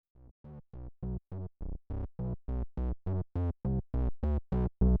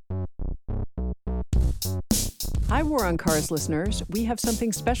Hi, War on Cars listeners. We have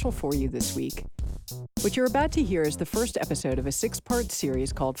something special for you this week. What you're about to hear is the first episode of a 6-part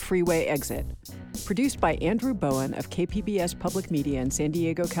series called Freeway Exit. Produced by Andrew Bowen of KPBS Public Media in San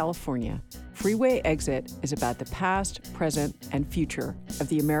Diego, California, Freeway Exit is about the past, present, and future of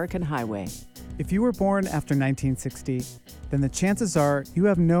the American highway. If you were born after 1960, then the chances are you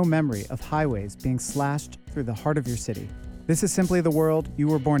have no memory of highways being slashed through the heart of your city. This is simply the world you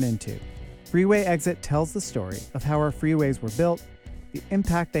were born into. Freeway Exit tells the story of how our freeways were built, the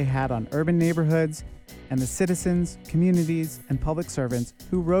impact they had on urban neighborhoods, and the citizens, communities, and public servants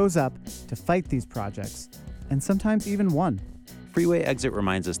who rose up to fight these projects, and sometimes even won. Freeway Exit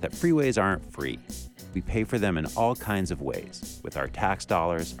reminds us that freeways aren't free. We pay for them in all kinds of ways, with our tax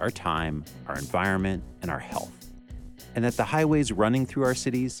dollars, our time, our environment, and our health. And that the highways running through our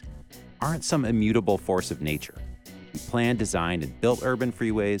cities aren't some immutable force of nature. We plan, design, and built urban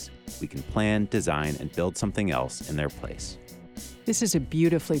freeways. We can plan, design, and build something else in their place. This is a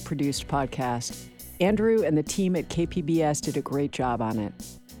beautifully produced podcast. Andrew and the team at KPBS did a great job on it.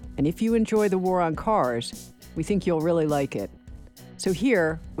 And if you enjoy the War on Cars, we think you'll really like it. So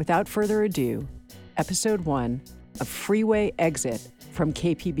here, without further ado, Episode 1 of Freeway Exit from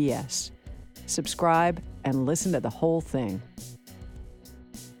KPBS. Subscribe and listen to the whole thing.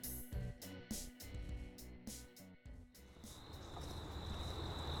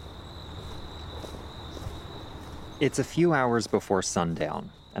 It's a few hours before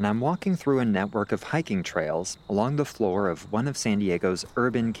sundown, and I'm walking through a network of hiking trails along the floor of one of San Diego's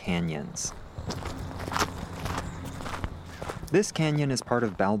urban canyons. This canyon is part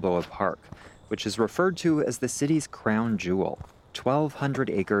of Balboa Park, which is referred to as the city's crown jewel. 1,200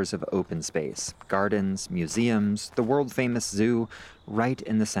 acres of open space, gardens, museums, the world-famous zoo, right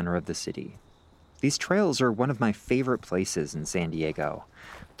in the center of the city. These trails are one of my favorite places in San Diego.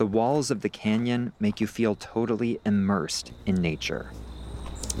 The walls of the canyon make you feel totally immersed in nature.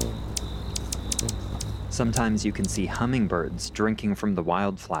 Sometimes you can see hummingbirds drinking from the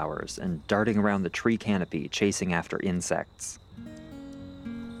wildflowers and darting around the tree canopy chasing after insects.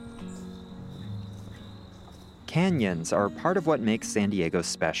 Canyons are part of what makes San Diego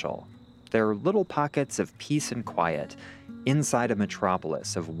special. They're little pockets of peace and quiet inside a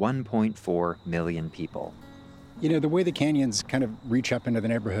metropolis of 1.4 million people. You know, the way the canyons kind of reach up into the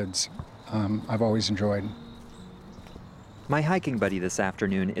neighborhoods, I've always enjoyed. My hiking buddy this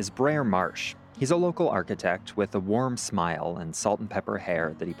afternoon is Brer Marsh. He's a local architect with a warm smile and salt and pepper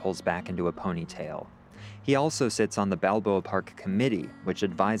hair that he pulls back into a ponytail. He also sits on the Balboa Park Committee, which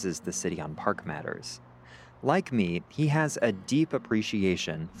advises the city on park matters. Like me, he has a deep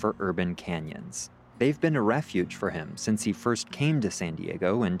appreciation for urban canyons. They've been a refuge for him since he first came to San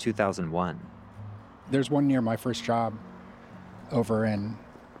Diego in 2001. There's one near my first job over in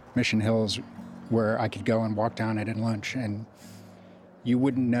Mission Hills where I could go and walk down it at lunch, and you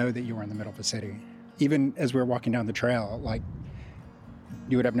wouldn't know that you were in the middle of a city. Even as we were walking down the trail, like,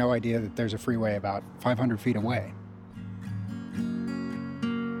 you would have no idea that there's a freeway about 500 feet away.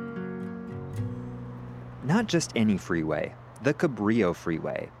 Not just any freeway, the Cabrillo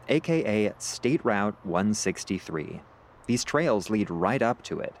Freeway, aka State Route 163. These trails lead right up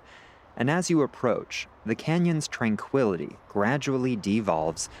to it. And as you approach, the canyon's tranquility gradually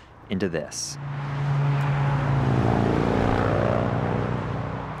devolves into this.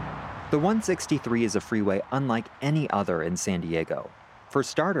 The 163 is a freeway unlike any other in San Diego. For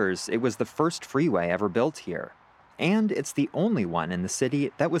starters, it was the first freeway ever built here. And it's the only one in the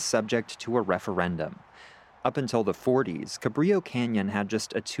city that was subject to a referendum. Up until the 40s, Cabrillo Canyon had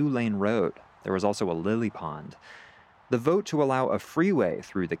just a 2-lane road. There was also a lily pond. The vote to allow a freeway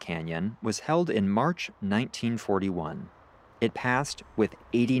through the canyon was held in March 1941. It passed with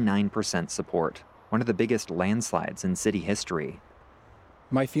 89% support, one of the biggest landslides in city history.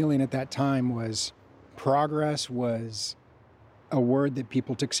 My feeling at that time was progress was a word that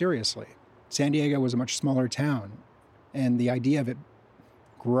people took seriously. San Diego was a much smaller town, and the idea of it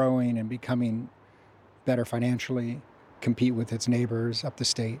growing and becoming better financially, compete with its neighbors up the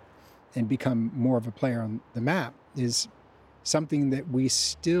state, and become more of a player on the map is something that we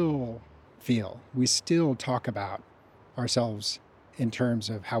still feel. We still talk about ourselves in terms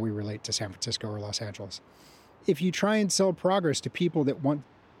of how we relate to San Francisco or Los Angeles. If you try and sell progress to people that want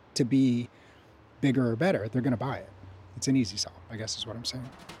to be bigger or better, they're going to buy it. It's an easy sell, I guess is what I'm saying.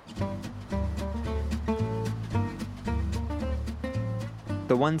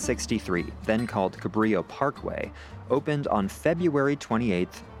 The 163, then called Cabrillo Parkway, opened on February 28,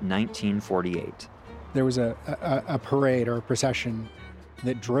 1948. There was a parade or a procession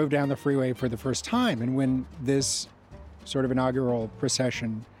that drove down the freeway for the first time. And when this sort of inaugural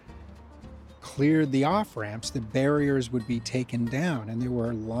procession cleared the off-ramps, the barriers would be taken down, and there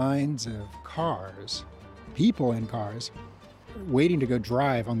were lines of cars, people in cars, waiting to go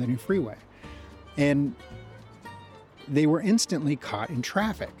drive on the new freeway. And they were instantly caught in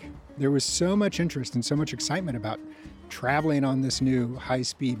traffic. There was so much interest and so much excitement about traveling on this new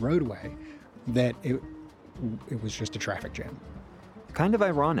high-speed roadway that it was just a traffic jam. Kind of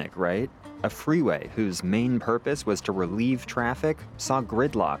ironic, right? A freeway whose main purpose was to relieve traffic saw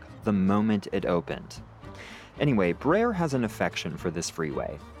gridlock the moment it opened. Anyway, Brer has an affection for this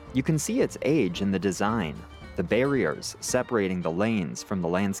freeway. You can see its age in the design. The barriers separating the lanes from the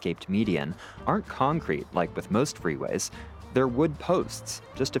landscaped median aren't concrete like with most freeways. They're wood posts,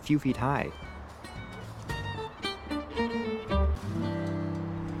 just a few feet high.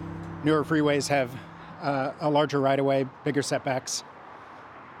 Newer freeways have a larger right-of-way, bigger setbacks.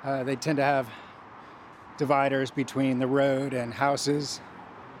 They tend to have dividers between the road and houses,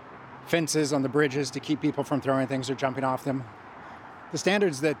 fences on the bridges to keep people from throwing things or jumping off them. The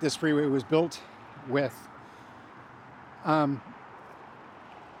standards that this freeway was built with, well,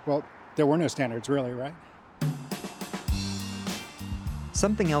 there were no standards really, right?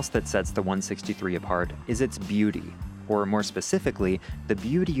 Something else that sets the 163 apart is its beauty, or more specifically, the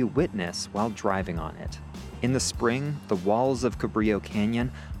beauty you witness while driving on it. In the spring, the walls of Cabrillo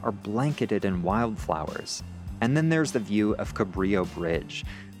Canyon are blanketed in wildflowers. And then there's the view of Cabrillo Bridge,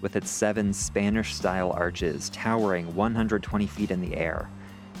 with its 7 Spanish-style arches towering 120 feet in the air.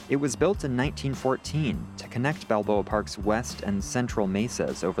 It was built in 1914 to connect Balboa Park's west and central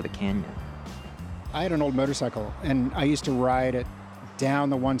mesas over the canyon. I had an old motorcycle, and I used to ride it down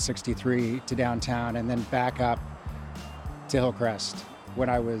the 163 to downtown and then back up to Hillcrest when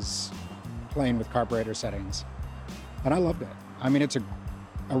I was playing with carburetor settings. And I loved it. I mean, it's a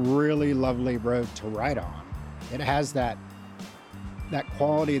really lovely road to ride on. It has that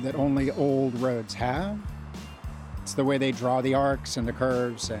quality that only old roads have. It's the way they draw the arcs and the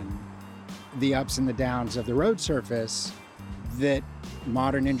curves and the ups and the downs of the road surface that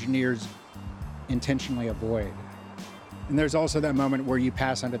modern engineers intentionally avoid. And there's also that moment where you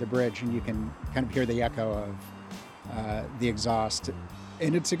pass under the bridge and you can kind of hear the echo of the exhaust,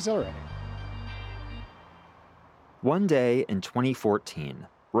 and it's exhilarating. One day in 2014,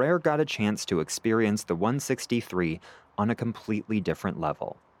 Brer got a chance to experience the 163 on a completely different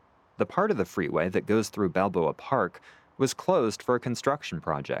level. The part of the freeway that goes through Balboa Park was closed for a construction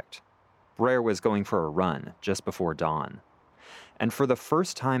project. Brer was going for a run just before dawn. And for the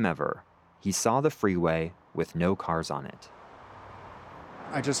first time ever, he saw the freeway with no cars on it.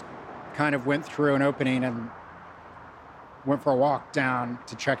 I just kind of went through an opening and went for a walk down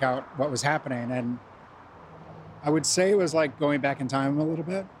to check out what was happening. And I would say it was like going back in time a little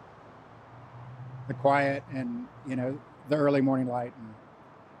bit. The quiet and, the early morning light. And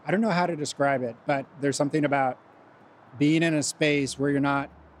I don't know how to describe it, but there's something about being in a space where you're not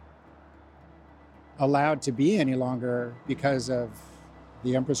allowed to be any longer because of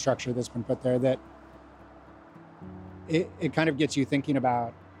the infrastructure that's been put there that it kind of gets you thinking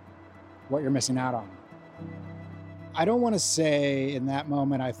about what you're missing out on. I don't want to say in that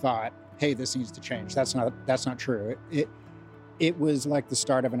moment I thought, hey, this needs to change. That's not true. It was like the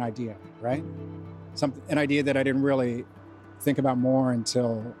start of an idea, right? An idea that I didn't really think about more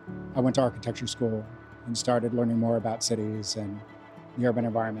until I went to architecture school and started learning more about cities and the urban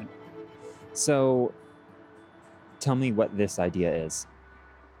environment. So, tell me what this idea is.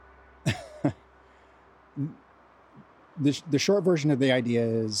 The short version of the idea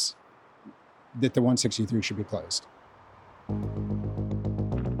is that the 163 should be closed.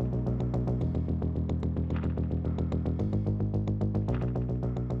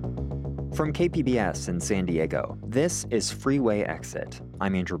 From KPBS in San Diego, this is Freeway Exit.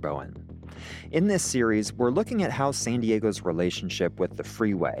 I'm Andrew Bowen. In this series, we're looking at how San Diego's relationship with the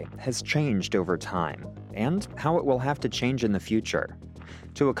freeway has changed over time, and how it will have to change in the future.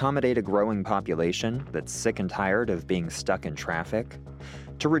 To accommodate a growing population that's sick and tired of being stuck in traffic,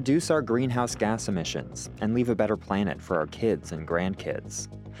 to reduce our greenhouse gas emissions and leave a better planet for our kids and grandkids,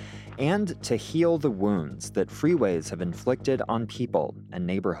 and to heal the wounds that freeways have inflicted on people and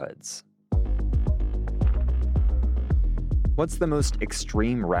neighborhoods. What's the most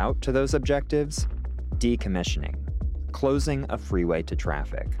extreme route to those objectives? Decommissioning, closing a freeway to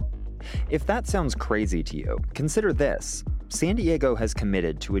traffic. If that sounds crazy to you, consider this. San Diego has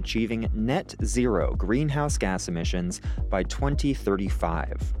committed to achieving net zero greenhouse gas emissions by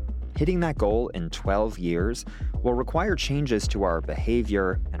 2035. Hitting that goal in 12 years will require changes to our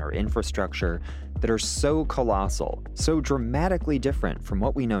behavior and our infrastructure that are so colossal, so dramatically different from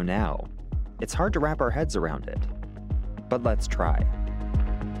what we know now. It's hard to wrap our heads around it. But let's try.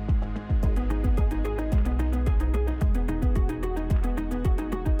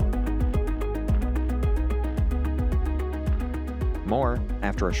 More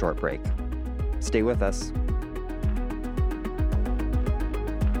after a short break. Stay with us.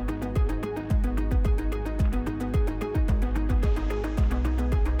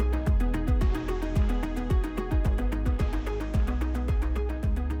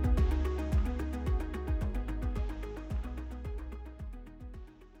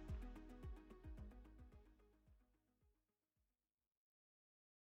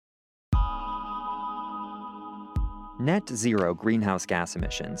 Net zero greenhouse gas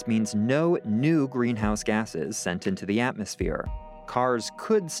emissions means no new greenhouse gases sent into the atmosphere. Cars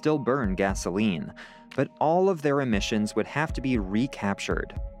could still burn gasoline, but all of their emissions would have to be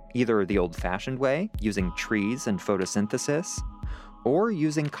recaptured, either the old-fashioned way, using trees and photosynthesis, or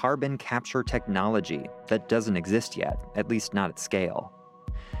using carbon capture technology that doesn't exist yet, at least not at scale.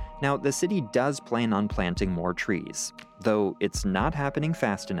 Now, the city does plan on planting more trees, though it's not happening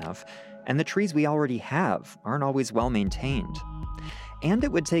fast enough, and the trees we already have aren't always well maintained. And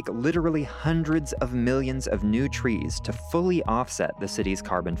it would take literally hundreds of millions of new trees to fully offset the city's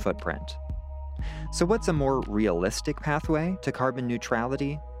carbon footprint. So what's a more realistic pathway to carbon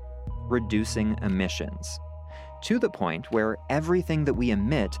neutrality? Reducing emissions, to the point where everything that we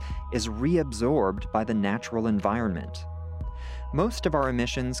emit is reabsorbed by the natural environment. Most of our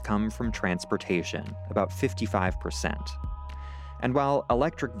emissions come from transportation, about 55%. And while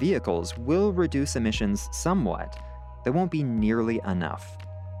electric vehicles will reduce emissions somewhat, they won't be nearly enough.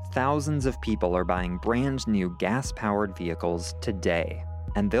 Thousands of people are buying brand new gas-powered vehicles today,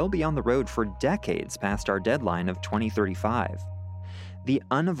 and they'll be on the road for decades past our deadline of 2035. The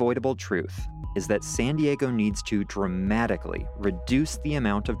unavoidable truth is that San Diego needs to dramatically reduce the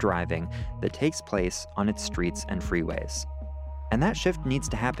amount of driving that takes place on its streets and freeways. And that shift needs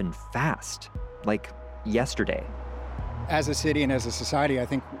to happen fast, like yesterday. As a city and as a society, I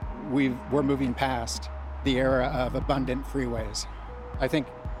think we're moving past the era of abundant freeways. I think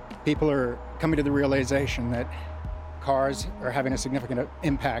people are coming to the realization that cars are having a significant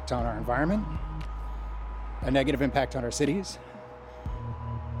impact on our environment, a negative impact on our cities.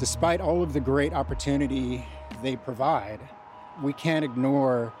 Despite all of the great opportunity they provide, we can't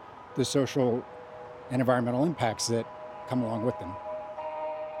ignore the social and environmental impacts that come along with them.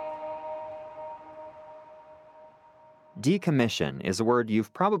 Decommission is a word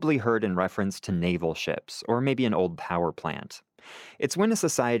you've probably heard in reference to naval ships or maybe an old power plant. It's when a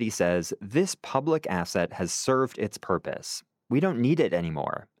society says, this public asset has served its purpose. We don't need it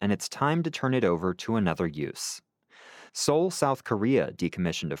anymore, and it's time to turn it over to another use. Seoul, South Korea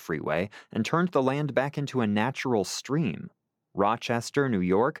decommissioned a freeway and turned the land back into a natural stream. Rochester, New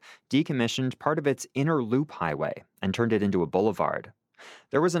York decommissioned part of its inner loop highway and turned it into a boulevard.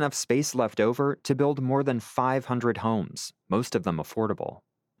 There was enough space left over to build more than 500 homes, most of them affordable.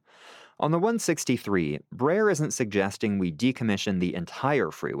 On the 163, Brer isn't suggesting we decommission the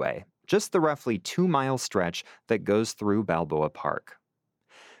entire freeway, just the roughly 2-mile stretch that goes through Balboa Park.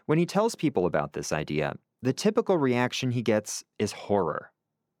 When he tells people about this idea, the typical reaction he gets is horror.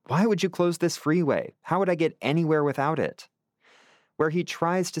 Why would you close this freeway? How would I get anywhere without it? Where he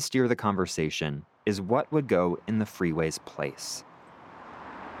tries to steer the conversation is what would go in the freeway's place.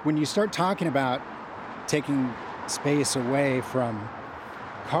 When you start talking about taking space away from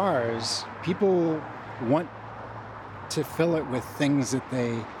cars, people want to fill it with things that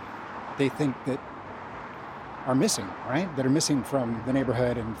they think that are missing, right? That are missing from the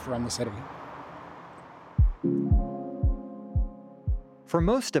neighborhood and from the city. For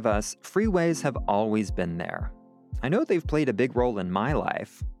most of us, freeways have always been there. I know they've played a big role in my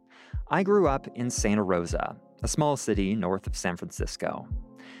life. I grew up in Santa Rosa, a small city north of San Francisco.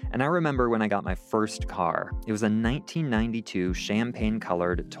 And I remember when I got my first car. It was a 1992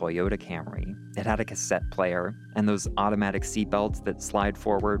 champagne-colored Toyota Camry. It had a cassette player and those automatic seatbelts that slide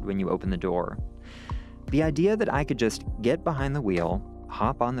forward when you open the door. The idea that I could just get behind the wheel,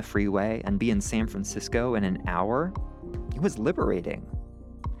 hop on the freeway, and be in San Francisco in an hour, it was liberating.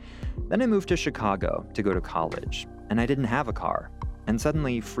 Then I moved to Chicago to go to college, and I didn't have a car. And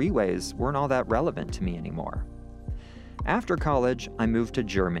suddenly, freeways weren't all that relevant to me anymore. After college, I moved to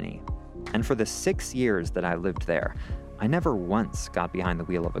Germany, and for the 6 years that I lived there, I never once got behind the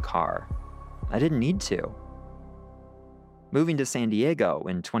wheel of a car. I didn't need to. Moving to San Diego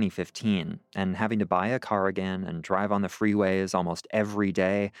in 2015 and having to buy a car again and drive on the freeways almost every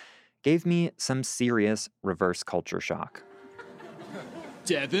day gave me some serious reverse culture shock.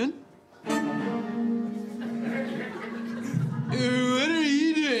 Devin? What are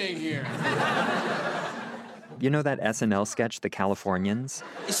you doing here? You know that SNL sketch, The Californians?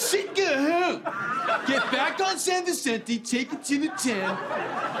 Sit, go home! Get back on San Vicente, take it to the 10,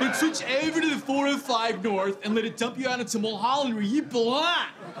 then switch over to the 405 North and let it dump you out into Mulholland where you belong.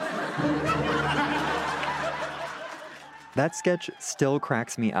 That sketch still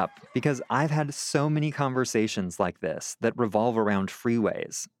cracks me up because I've had so many conversations like this that revolve around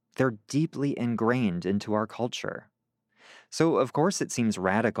freeways. They're deeply ingrained into our culture. So, of course, it seems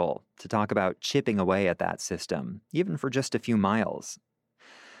radical to talk about chipping away at that system, even for just a few miles.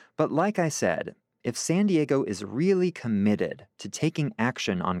 But like I said, if San Diego is really committed to taking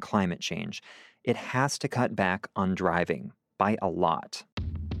action on climate change, it has to cut back on driving by a lot.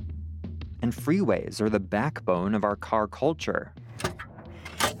 And freeways are the backbone of our car culture.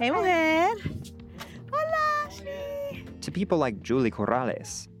 Hey, mujer. Hola, Ashley. To people like Julie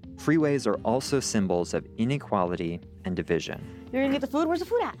Corrales, freeways are also symbols of inequality and division. You're gonna get the food? Where's the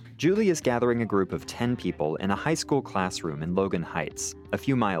food at? Julie is gathering a group of 10 people in a high school classroom in Logan Heights, a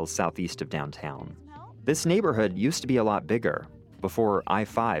few miles southeast of downtown. This neighborhood used to be a lot bigger, before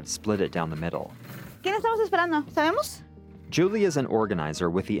I-5 split it down the middle. ¿Quién estamos esperando? ¿Sabemos? Julie is an organizer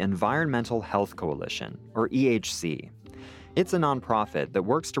with the Environmental Health Coalition, or EHC. It's a nonprofit that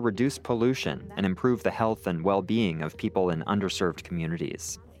works to reduce pollution and improve the health and well-being of people in underserved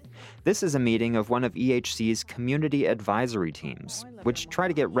communities. This is a meeting of one of EHC's community advisory teams, which try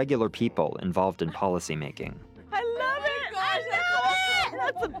to get regular people involved in policymaking. I love it! I love it!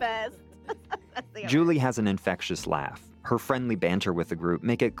 That's the best. Julie has an infectious laugh. Her friendly banter with the group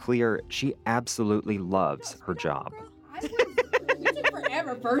make it clear she absolutely loves her job. It took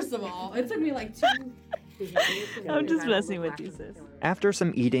forever, first of all. It took me like 2... I'm just messing with you, sis. After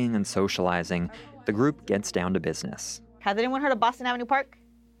some eating and socializing, the group gets down to business. Has anyone heard of Boston Avenue Park?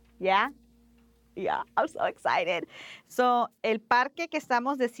 Yeah? Yeah, I'm so excited. So, el parque que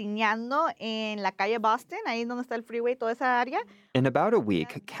estamos diseñando en la calle Boston, ahí donde está el freeway, toda esa área. In about a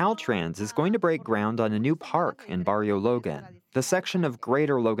week, Caltrans is going to break ground on a new park in Barrio Logan, the section of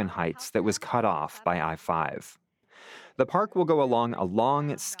Greater Logan Heights that was cut off by I-5. The park will go along a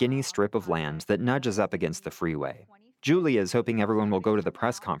long, skinny strip of land that nudges up against the freeway. Julie is hoping everyone will go to the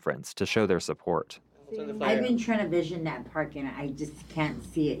press conference to show their support. I've been trying to vision that park and I just can't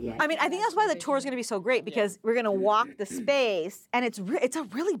see it yet. I mean, I think that's why the tour is going to be so great because we're going to walk the space and it's a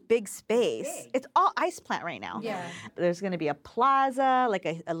really big space. It's all ice plant right now. Yeah. There's going to be a plaza, like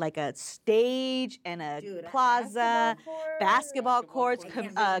a stage and a plaza, basketball courts,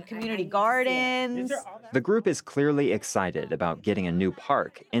 community gardens. The group is clearly excited about getting a new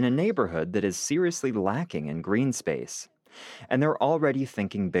park in a neighborhood that is seriously lacking in green space. And they're already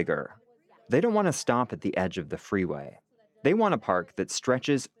thinking bigger. They don't want to stop at the edge of the freeway. They want a park that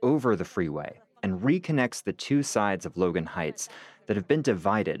stretches over the freeway and reconnects the two sides of Logan Heights that have been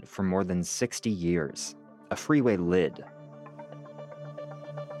divided for more than 60 years. A freeway lid.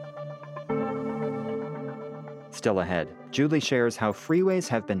 Still ahead, Julie shares how freeways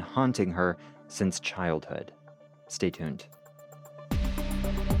have been haunting her since childhood. Stay tuned.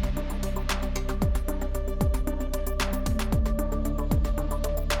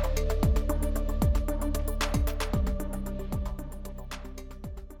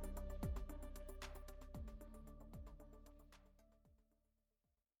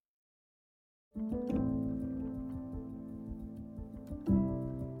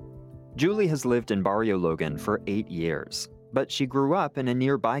 Julie has lived in Barrio Logan for 8 years, but she grew up in a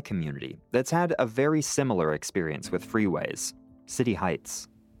nearby community that's had a very similar experience with freeways, City Heights.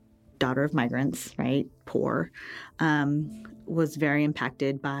 Daughter of migrants, right? Poor, was very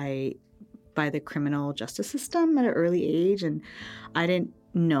impacted by the criminal justice system at an early age, and I didn't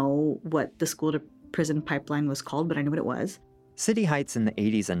know what the school to prison pipeline was called, but I knew what it was. City Heights in the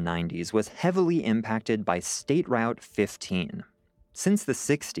 80s and 90s was heavily impacted by State Route 15. Since the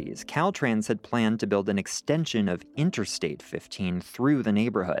 60s, Caltrans had planned to build an extension of Interstate 15 through the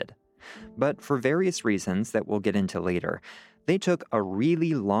neighborhood. But for various reasons that we'll get into later, they took a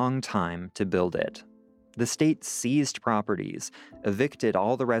really long time to build it. The state seized properties, evicted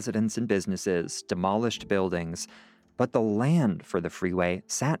all the residents and businesses, demolished buildings, but the land for the freeway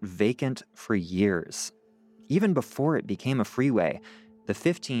sat vacant for years. Even before it became a freeway, the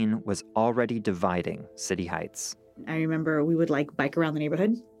 15 was already dividing City Heights. I remember we would bike around the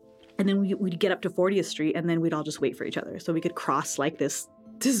neighborhood, and then we'd get up to 40th Street, and then we'd all just wait for each other so we could cross this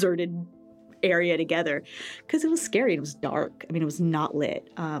deserted area together, because it was scary. It was dark. I mean, it was not lit.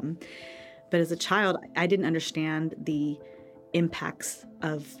 But as a child, I didn't understand the impacts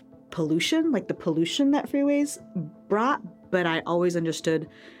of pollution, the pollution that freeways brought, but I always understood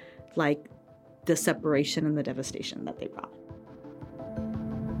the separation and the devastation that they brought.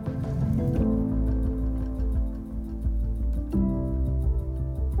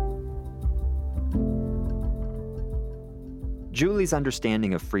 Julie's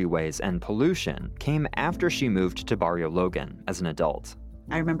understanding of freeways and pollution came after she moved to Barrio Logan as an adult.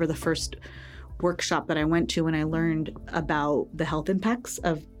 I remember the first workshop that I went to when I learned about the health impacts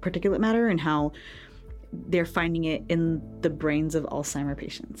of particulate matter and how they're finding it in the brains of Alzheimer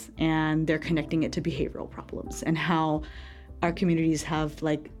patients, and they're connecting it to behavioral problems, and how our communities have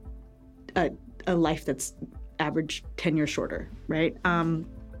like a life that's average 10 years shorter, right? In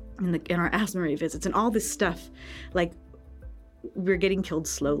our asthma rate visits and all this stuff, like we're getting killed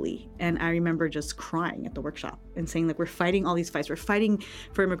slowly. And I remember just crying at the workshop and saying, like, we're fighting all these fights. We're fighting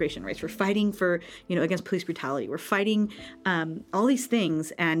for immigration rights. We're fighting for, against police brutality. We're fighting all these things,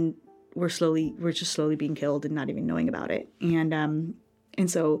 and we're just slowly being killed and not even knowing about it. And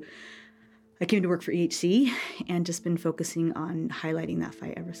so I came to work for EHC and just been focusing on highlighting that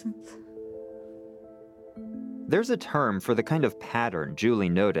fight ever since. There's a term for the kind of pattern Julie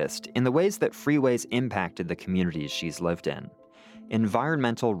noticed in the ways that freeways impacted the communities she's lived in.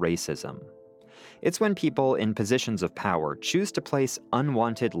 Environmental racism. It's when people in positions of power choose to place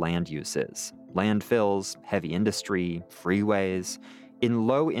unwanted land uses, landfills, heavy industry, freeways, in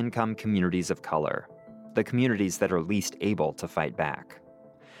low-income communities of color, the communities that are least able to fight back.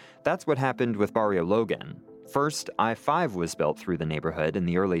 That's what happened with Barrio Logan. First, I-5 was built through the neighborhood in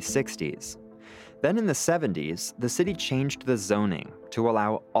the early 60s. Then in the 70s, the city changed the zoning to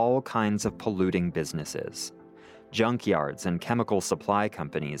allow all kinds of polluting businesses. Junkyards and chemical supply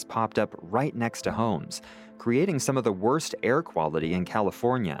companies popped up right next to homes, creating some of the worst air quality in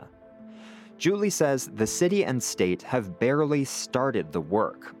California. Julie says the city and state have barely started the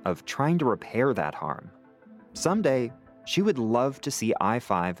work of trying to repair that harm. Someday, she would love to see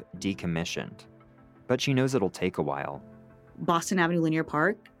I-5 decommissioned, but she knows it'll take a while. Boston Avenue Linear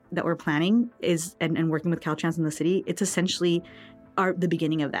Park that we're planning is, and working with Caltrans in the city, it's essentially the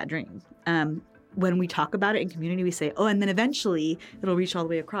beginning of that dream. When we talk about it in community, we say, oh, and then eventually it'll reach all the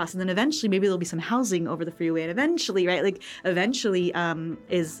way across. And then eventually maybe there'll be some housing over the freeway. And eventually, right, like eventually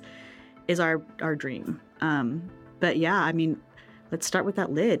is our dream. But yeah, I mean, let's start with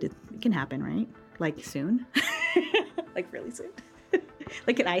that lid. It can happen, right? Like soon? Like really soon?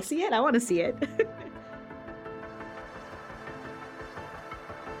 Like, can I see it? I want to see it.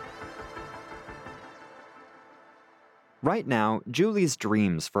 Right now, Julie's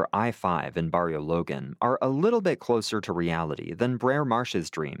dreams for I-5 in Barrio Logan are a little bit closer to reality than Brer Marsh's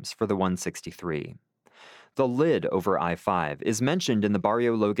dreams for the 163. The lid over I-5 is mentioned in the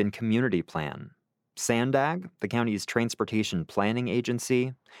Barrio Logan Community Plan. SANDAG, the county's transportation planning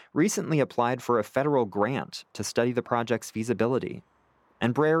agency, recently applied for a federal grant to study the project's feasibility.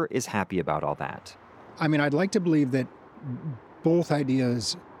 And Brer is happy about all that. I mean, I'd like to believe that both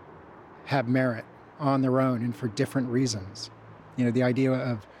ideas have merit on their own and for different reasons. The idea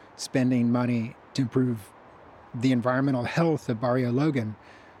of spending money to improve the environmental health of Barrio Logan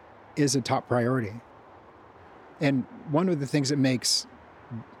is a top priority. And one of the things that makes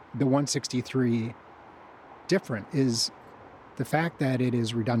the 163 different is the fact that it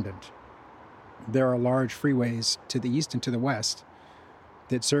is redundant. There are large freeways to the east and to the west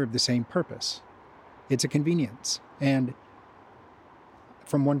that serve the same purpose. It's a convenience. And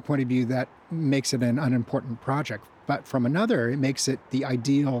from one point of view, that makes it an unimportant project. But from another, it makes it the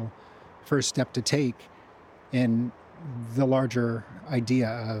ideal first step to take in the larger idea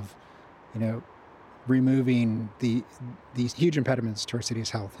of, removing these huge impediments to our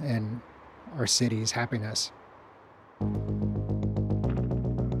city's health and our city's happiness.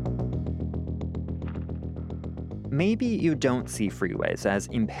 Maybe you don't see freeways as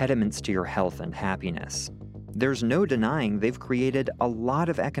impediments to your health and happiness. There's no denying they've created a lot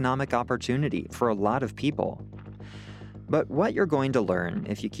of economic opportunity for a lot of people. But what you're going to learn,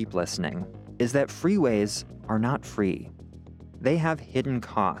 if you keep listening, is that freeways are not free. They have hidden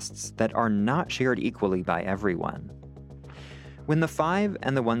costs that are not shared equally by everyone. When the 5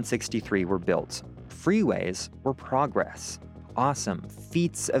 and the 163 were built, freeways were progress, awesome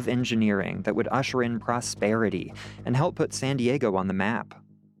feats of engineering that would usher in prosperity and help put San Diego on the map.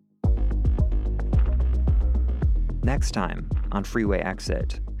 Next time on Freeway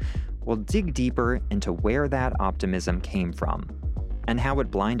Exit, we'll dig deeper into where that optimism came from and how it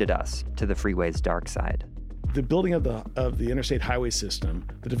blinded us to the freeway's dark side. The building of the interstate highway system,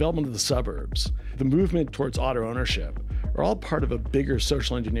 the development of the suburbs, the movement towards auto ownership are all part of a bigger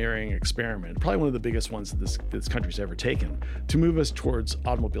social engineering experiment, probably one of the biggest ones that this country's ever taken, to move us towards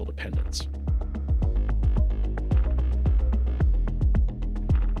automobile dependence.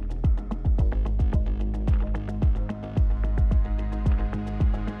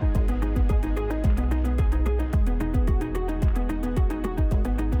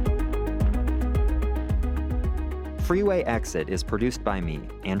 Freeway Exit is produced by me,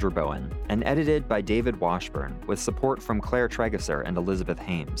 Andrew Bowen, and edited by David Washburn with support from Claire Tregeser and Elizabeth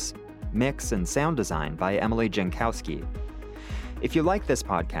Hames. Mix and sound design by Emily Jankowski. If you like this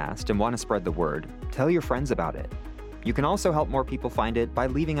podcast and want to spread the word, tell your friends about it. You can also help more people find it by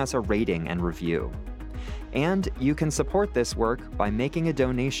leaving us a rating and review. And you can support this work by making a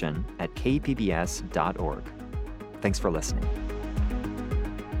donation at kpbs.org. Thanks for listening.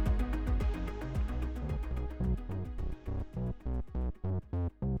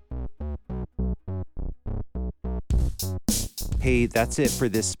 Hey, that's it for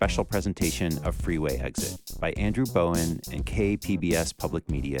this special presentation of Freeway Exit by Andrew Bowen and KPBS Public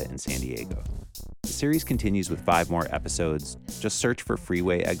Media in San Diego. The series continues with 5 more episodes. Just search for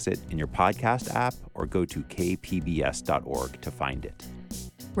Freeway Exit in your podcast app or go to kpbs.org to find it.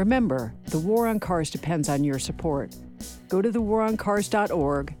 Remember, the war on cars depends on your support. Go to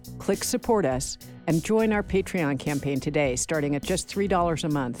thewaroncars.org, click Support Us, and join our Patreon campaign today, starting at just $3 a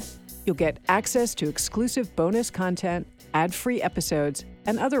month. You'll get access to exclusive bonus content, ad-free episodes,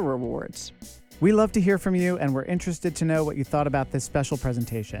 and other rewards. We love to hear from you, and we're interested to know what you thought about this special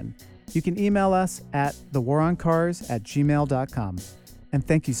presentation. You can email us at thewaroncars@gmail.com. And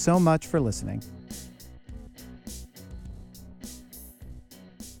thank you so much for listening.